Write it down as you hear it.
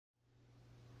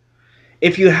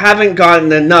if you haven't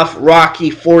gotten enough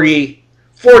Rocky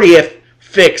 40th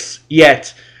fix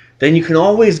yet, then you can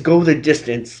always go the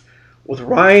distance with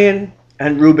Ryan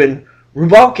and Ruben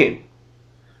Rubalkin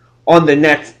on the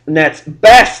net's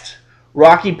best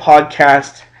Rocky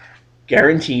podcast,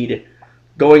 guaranteed,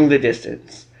 Going the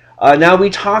Distance. Now, we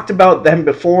talked about them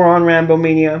before on Rambo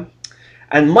Mania,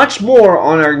 and much more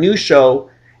on our new show,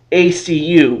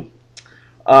 ACU,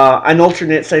 an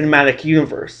alternate cinematic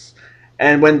universe.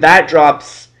 And when that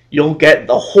drops, you'll get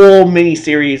the whole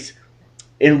miniseries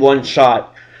in one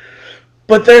shot.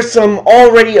 But there's some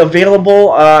already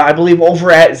available, I believe,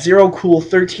 over at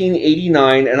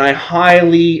ZeroCool1389, and I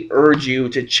highly urge you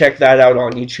to check that out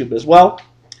on YouTube as well.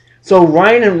 So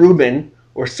Ryan and Ruben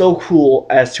were so cool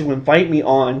as to invite me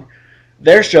on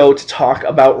their show to talk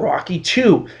about Rocky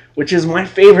 2, which is my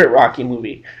favorite Rocky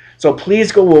movie. So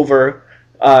please go over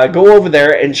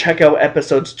there and check out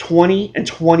episodes 20 and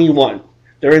 21.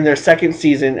 They're in their second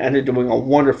season, and they're doing a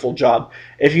wonderful job.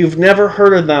 If you've never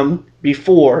heard of them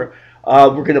before,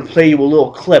 we're going to play you a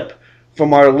little clip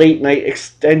from our late night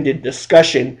extended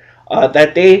discussion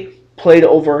that they played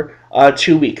over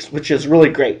 2 weeks, which is really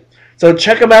great. So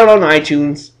check them out on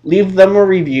iTunes. Leave them a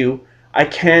review. I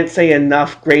can't say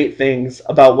enough great things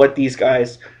about what these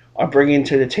guys are bringing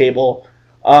to the table.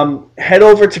 Head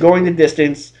over to Going the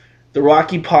Distance, the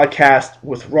Rocky podcast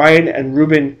with Ryan and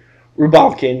Ruben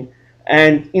Rubalkin,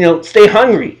 and stay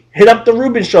hungry. Hit up the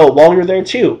Ruben show while you're there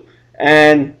too,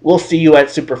 and we'll see you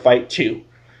at Super Fight 2.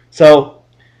 So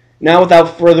now,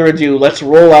 without further ado, let's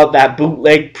roll out that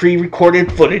bootleg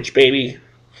pre-recorded footage, baby.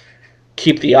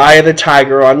 Keep the eye of the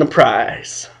tiger on the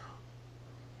prize.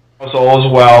 All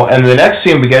is well, and the next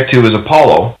scene we get to is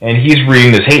Apollo, and he's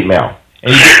reading this hate mail.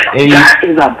 That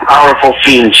is a powerful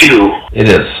scene too. It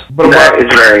is. But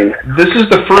this is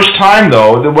the first time,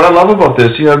 though, that what I love about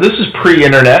this, this is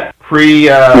pre-internet,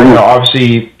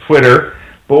 obviously Twitter.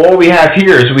 But what we have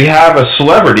here is we have a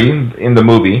celebrity in the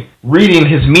movie reading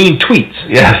his mean tweets.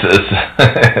 Yes.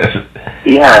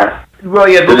 Yeah. Well,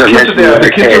 yeah, those kids are there. The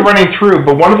kids are running through,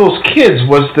 but one of those kids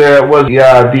was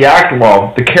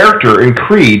the character in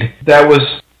Creed that was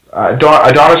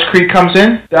Adonis Creed comes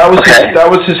in. That was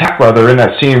his half brother in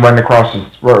that scene running across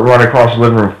the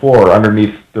living room floor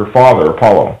underneath their father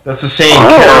Apollo. That's the same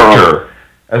character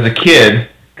as a kid.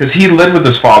 Because he lived with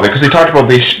his father. Because they talked about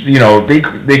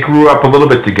they grew up a little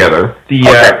bit together.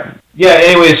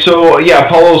 Anyway, so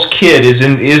Apollo's kid is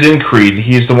in Creed.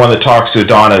 He's the one that talks to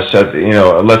Adonis.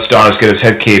 Lets Adonis get his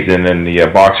head caved in the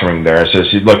boxing ring there, and says,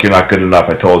 "Look, you're not good enough.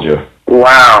 I told you."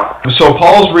 Wow. So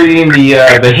Apollo's reading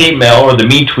the hate mail or the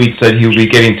mean tweets that he'll be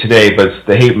getting today, but it's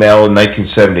the hate mail in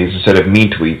 1970s instead of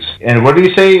mean tweets. And what did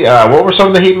he say? What were some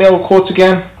of the hate mail quotes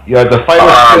again? Yeah, the fight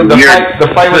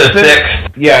was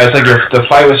fixed. Yeah, it's like the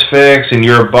fight was fixed, and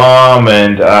you're a bum,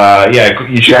 and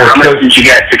you should. How much did you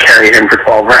get to carry him for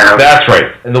 12 rounds? That's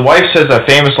right. And the wife says a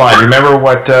famous line. Remember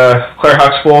what Claire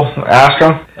Huxtable asked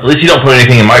him? At least you don't put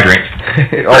anything in my drink.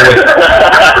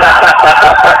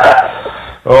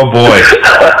 Oh boy.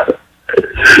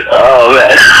 Oh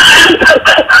man.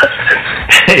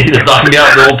 He just knocked me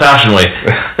out the old-fashioned way.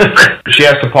 She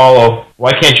asked Apollo,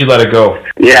 "Why can't you let it go?"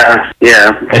 Yeah.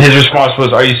 And his response was,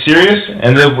 "Are you serious?"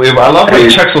 And then I love when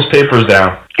he checks those papers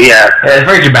down. Yeah. It's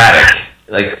very dramatic,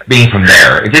 like being from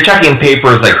there. If you're checking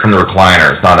papers like from the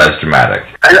recliner, it's not as dramatic.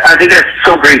 I think that's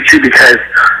so great too because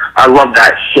I love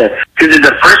that shit. Because in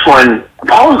the first one,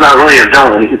 Apollo's not really a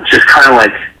villain. It's just kind of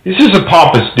like he's just a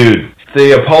pompous dude.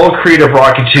 The Apollo Creed of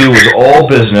Rocky 2 was all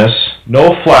business,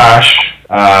 no flash.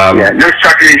 No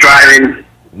shucking and driving.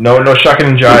 No shucking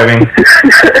and jiving.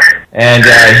 And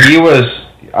he was.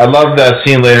 I love that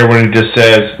scene later when he just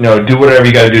says, do whatever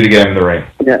you got to do to get him in the ring.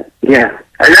 Yeah.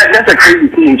 And that's a crazy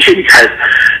scene too because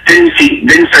didn't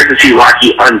start to see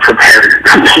Rocky unprepared,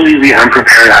 completely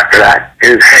unprepared after that.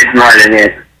 His head's not in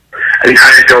it, and he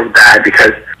kind of feels bad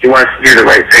because he wants to do the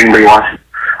right thing, but he wants.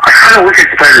 I kind of look at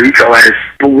Spider-Rico as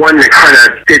the one that kind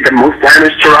of did the most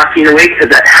damage to Rocky in a way because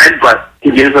that headbutt he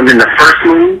gives him in the first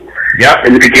movie,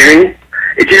 in the beginning,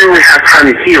 it didn't really have time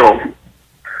to heal.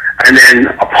 And then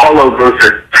Apollo goes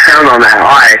to town on that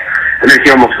eye, and then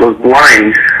he almost goes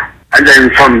blind. And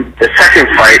then from the second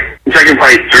fight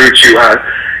through to,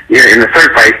 in the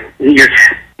third fight, he gets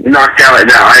knocked out and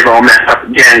that eyeball messed up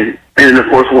again. And in the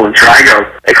fourth one, Drago,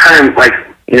 it kind of like,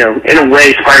 in a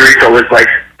way, Spider-Rico was like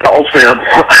the ultimate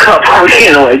opponent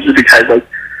in a way, just because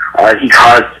he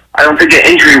caused. I don't think the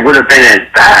injury would have been as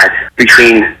bad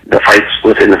between the fights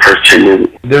within the first two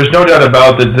movies. There's no doubt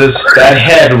about that. That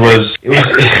head was. We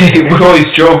always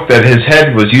joke that his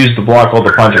head was used to block all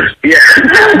the punches. Yeah.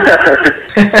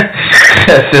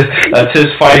 That's his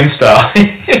fighting style.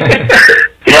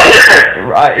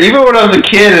 even when I was a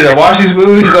kid and I watched these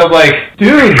movies, I'm like,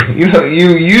 dude,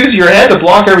 you use your head to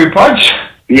block every punch.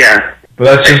 Yeah. But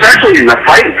that's just... Especially in the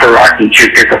fight for Rocky 2,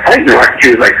 because the fight in Rocky 2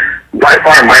 is like by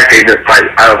far my favorite fight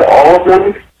out of all of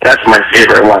them. That's my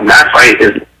favorite one. That fight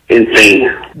is insane.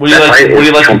 What do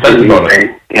you like the best about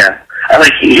it? Yeah. I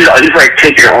like he's like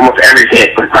taking almost every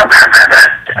hit. And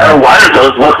a lot of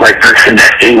those look like they're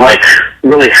connecting, like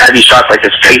really heavy shots, like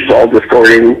his face all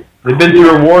distorting. They've been through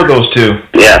a war, those two.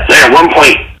 Yeah. So at one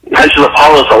point, punches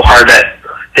Apollo so hard that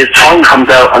his tongue comes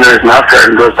out under his mouth guard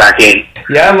and goes back in.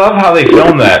 Yeah, I love how they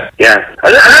filmed that. Yeah.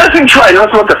 Another thing too, I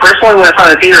noticed about the first one when I saw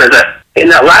the theater is that in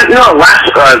that last,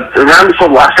 the round before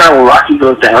the last round when Rocky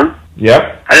goes down.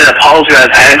 Yep. And then Apollo's got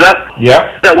his hands up.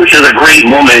 Yep. That, which is a great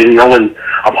moment, when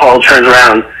Apollo turns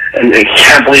around and he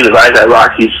can't believe his eyes that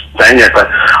Rocky's standing there. But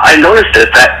I noticed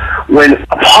it that when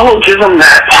Apollo gives him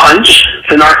that punch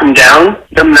to knock him down,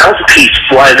 the mouthpiece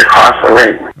flies across the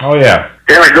ring. Oh yeah.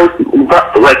 And I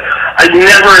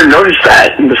never noticed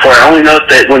that before. I only noticed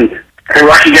that when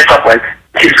Rocky gets up,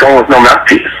 he's going with no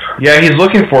mouthpiece. Yeah, he's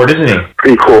looking for it, isn't he?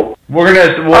 Pretty cool. What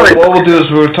we'll do is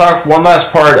we'll talk one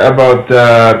last part about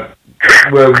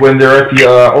when they're at the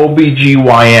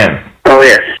OBGYN. Oh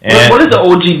yes. And what is the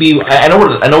OGB? I know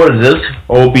what it is.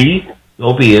 OB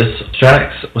is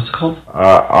what's it called?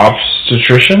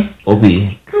 Obstetrician. OB.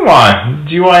 Come on,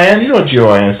 GYN. You know what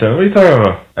GYN stands. What are you talking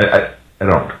about? I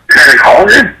don't.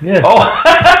 Gynecologist? Yeah. Oh.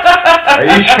 Are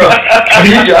you sure? I thought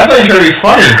you were trying to be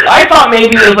funny. I thought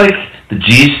maybe it was like the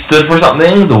G stood for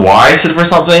something, the Y stood for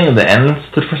something, and the N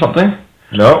stood for something.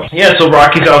 No. Yeah, so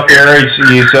Rocky's out there.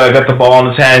 He's got the ball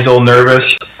in his hand. He's all nervous.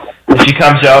 And she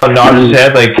comes out and nods his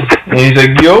head, and he's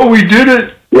like, "Yo, we did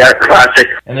it." Yeah, classic.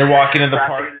 And they're walking in the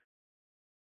park.